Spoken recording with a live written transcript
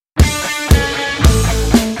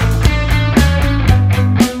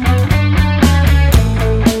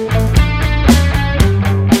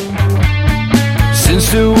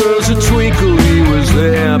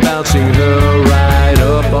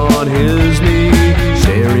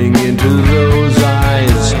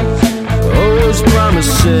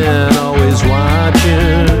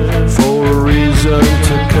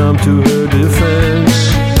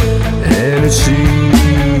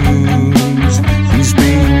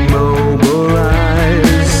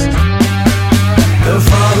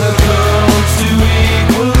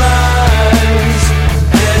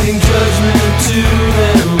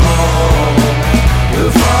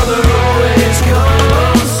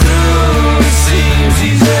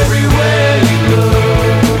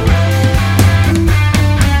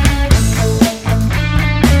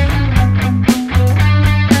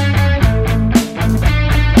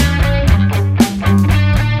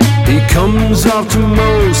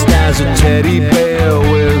softest as a teddy bear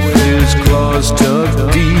with his claws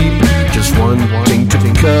tucked deep, just wanting to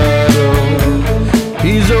cuddle.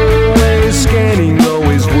 He's always scanning,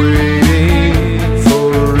 always waiting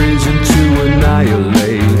for a reason to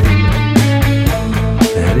annihilate.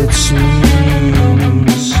 And it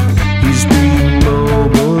seems he's being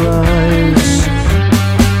mobilized.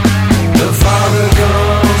 The Father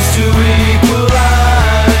comes to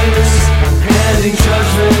equalize, handing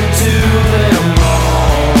judgment to them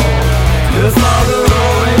all. The Father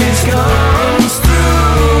always comes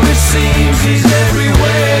through. It seems he's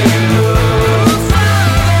everywhere you look.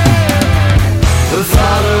 The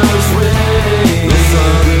Father's winning. The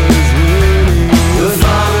Father's winning. The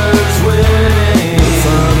Father's winning.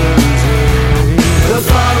 The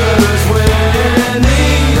Father's winning.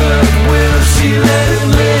 But will she let him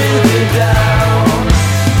live it down?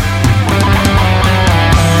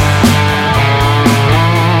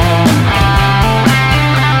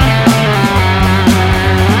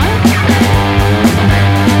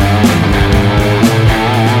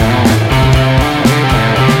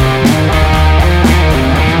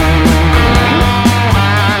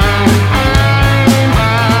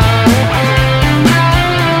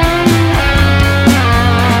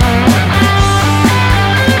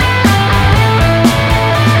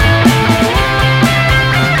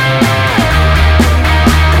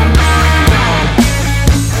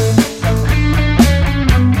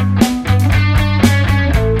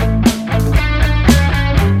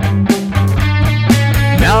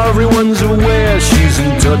 Everyone's aware she's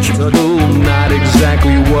untouchable, not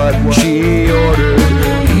exactly what she ordered.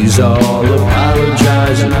 He's all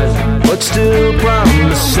apologizing, but still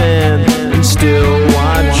promising and still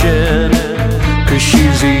watching, 'cause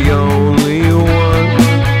she's the only one.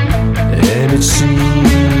 And it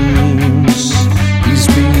seems he's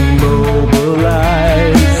being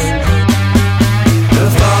mobilized. The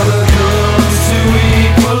Father comes to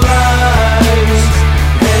equalize,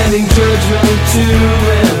 handing judgment to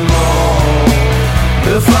them all.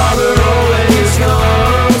 The Father